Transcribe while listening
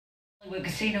The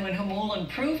casino in Jamul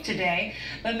improved today,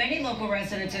 but many local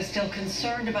residents are still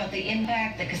concerned about the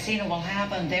impact the casino will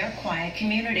have on their quiet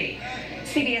community.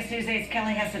 CBS News 8's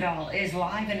Kelly Hessedal is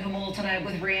live in Jamul tonight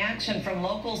with reaction from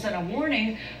locals and a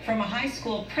warning from a high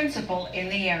school principal in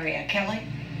the area. Kelly?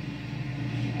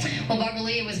 Well, Barbara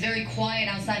Lee, it was very quiet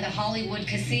outside the Hollywood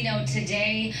Casino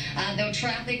today. Though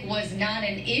traffic was not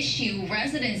an issue,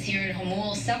 residents here in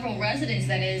Jamul, several residents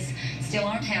that is, still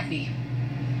aren't happy.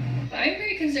 I'm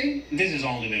very concerned. This is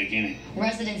only the beginning.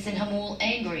 Residents in Jamul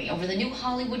angry over the new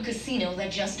Hollywood Casino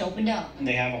that just opened up.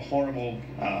 They have a horrible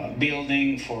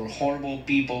building for horrible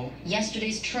people.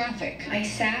 Yesterday's traffic. I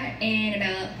sat in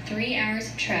about 3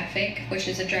 hours of traffic, which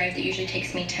is a drive that usually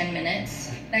takes me 10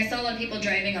 minutes. I saw a lot of people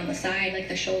driving on the side, like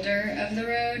the shoulder of the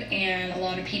road, and a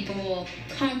lot of people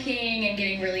honking and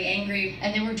getting really angry.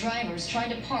 And there were drivers trying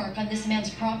to park on this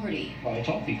man's property. Well, I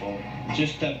told people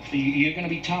just that you're going to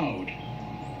be towed.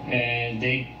 And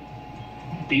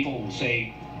people will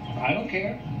say, I don't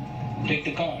care, take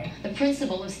the car. The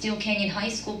principal of Steel Canyon High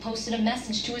School posted a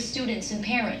message to his students and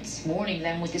parents, warning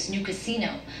them with this new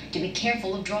casino to be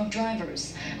careful of drunk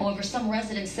drivers. However, some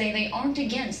residents say they aren't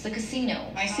against the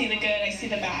casino. I see the good, I see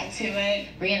the bad to it.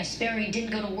 Brianna Sperry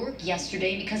didn't go to work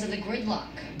yesterday because of the gridlock.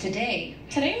 Today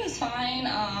was fine.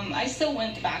 I still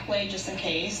went the back way just in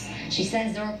case. She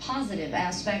says there are positive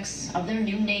aspects of their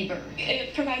new neighbor.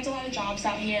 It provides a lot of jobs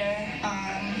out here.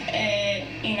 It,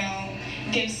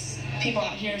 gives people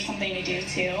out here something to do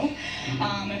too.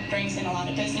 It brings in a lot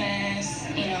of business,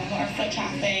 more foot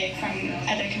traffic from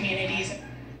other communities.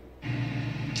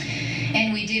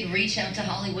 And we did reach out to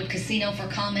Hollywood Casino for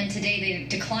comment today. They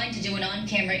declined to do an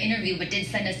on-camera interview, but did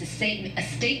send us a statement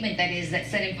that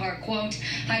said in part, quote,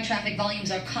 high traffic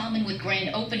volumes are common with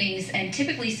grand openings and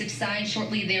typically subside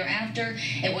shortly thereafter.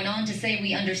 It went on to say,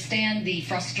 we understand the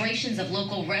frustrations of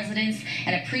local residents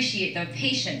and appreciate their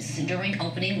patience during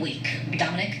opening week.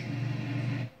 Dominic?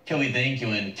 Kelly, thank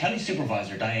you. And County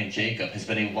Supervisor Diane Jacob has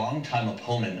been a longtime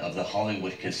opponent of the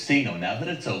Hollywood Casino. Now that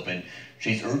it's open,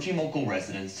 she's urging local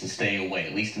residents to stay away,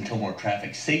 at least until more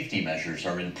traffic safety measures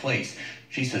are in place.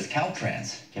 She says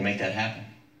Caltrans can make that happen.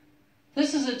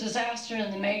 This is a disaster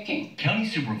in the making. County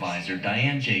Supervisor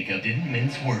Diane Jacob didn't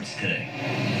mince words today.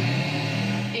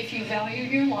 If you value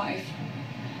your life,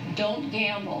 don't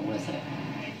gamble with it.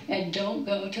 And don't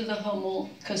go to the Jamul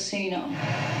Casino.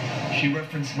 She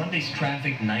referenced Monday's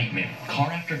traffic nightmare,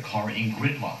 car after car in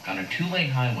gridlock on a two-lane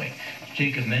highway.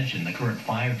 Jacob mentioned the current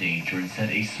fire danger and said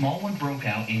a small one broke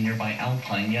out in nearby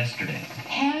Alpine yesterday.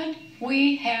 Had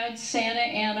we had Santa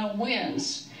Ana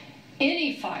winds,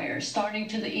 any fire starting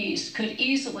to the east could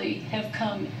easily have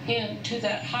come into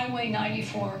that Highway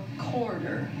 94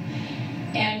 corridor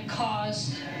and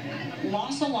caused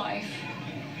loss of life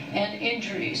and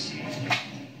injuries.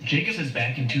 Jacob says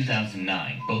back in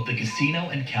 2009, both the casino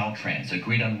and Caltrans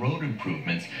agreed on road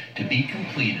improvements to be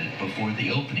completed before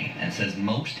the opening and says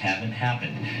most haven't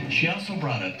happened. She also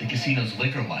brought up the casino's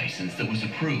liquor license that was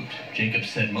approved. Jacob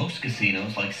said most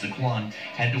casinos, like Sequan,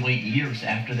 had to wait years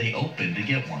after they opened to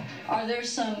get one. Are there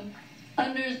some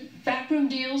backroom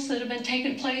deals that have been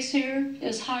taking place here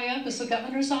as high up as the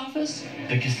governor's office?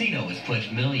 The casino has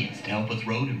pledged millions to help with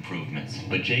road improvements,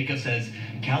 but Jacob says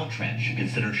Caltrans should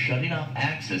consider shutting off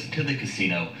access to the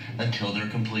casino until they're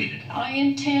completed. I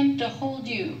intend to hold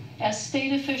you as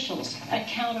state officials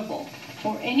accountable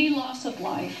for any loss of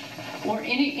life or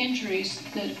any injuries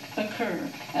that occur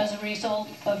as a result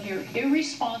of your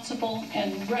irresponsible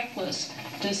and reckless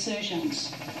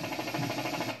decisions.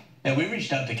 Now, we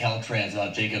reached out to Caltrans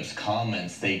about Jacob's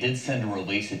comments. They did send a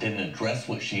release. It didn't address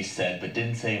what she said, but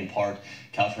didn't say in part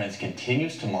Caltrans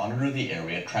continues to monitor the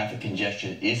area. Traffic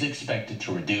congestion is expected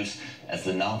to reduce as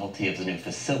the novelty of the new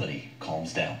facility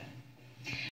calms down.